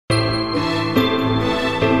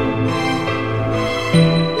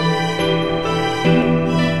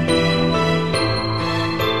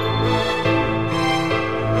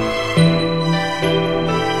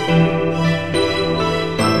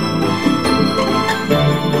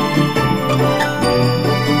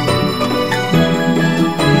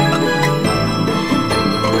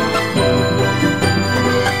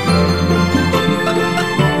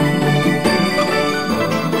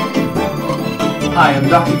Hi, I'm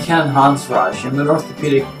Dr. Ken Hansraj. I'm an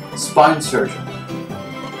orthopedic spine surgeon.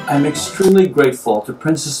 I'm extremely grateful to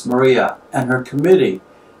Princess Maria and her committee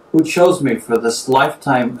who chose me for this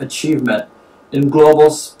Lifetime Achievement in Global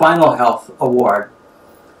Spinal Health Award.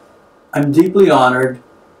 I'm deeply honored.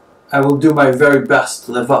 I will do my very best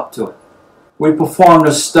to live up to it. We performed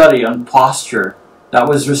a study on posture that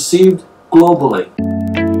was received globally.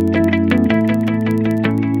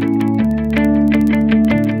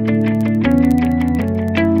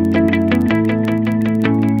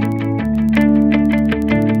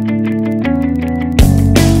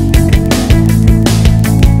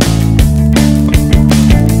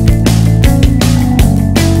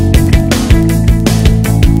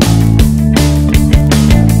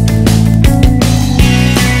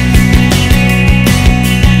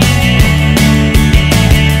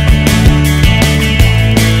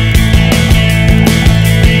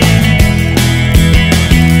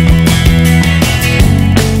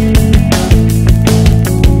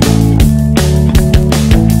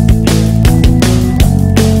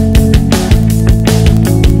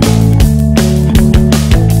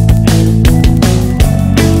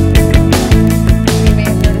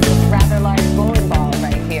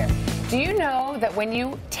 When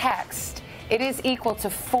you text, it is equal to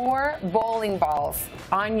 4 bowling balls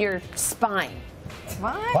on your spine.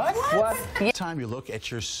 What? Every time you look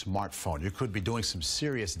at your smartphone, you could be doing some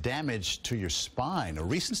serious damage to your spine. A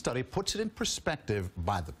recent study puts it in perspective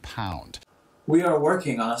by the pound. We are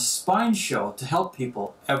working on a spine show to help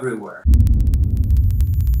people everywhere.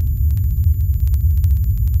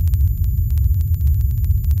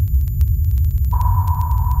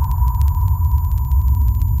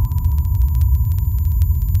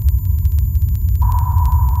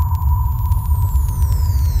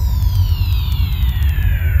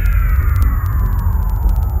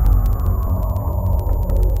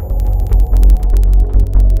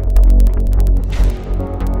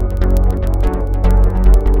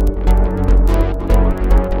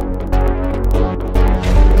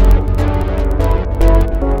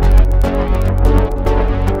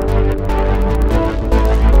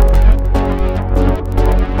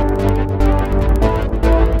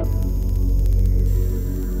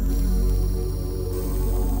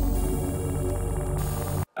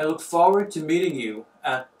 I look forward to meeting you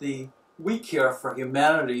at the We Care for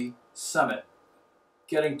Humanity Summit,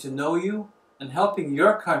 getting to know you and helping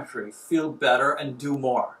your country feel better and do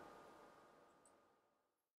more.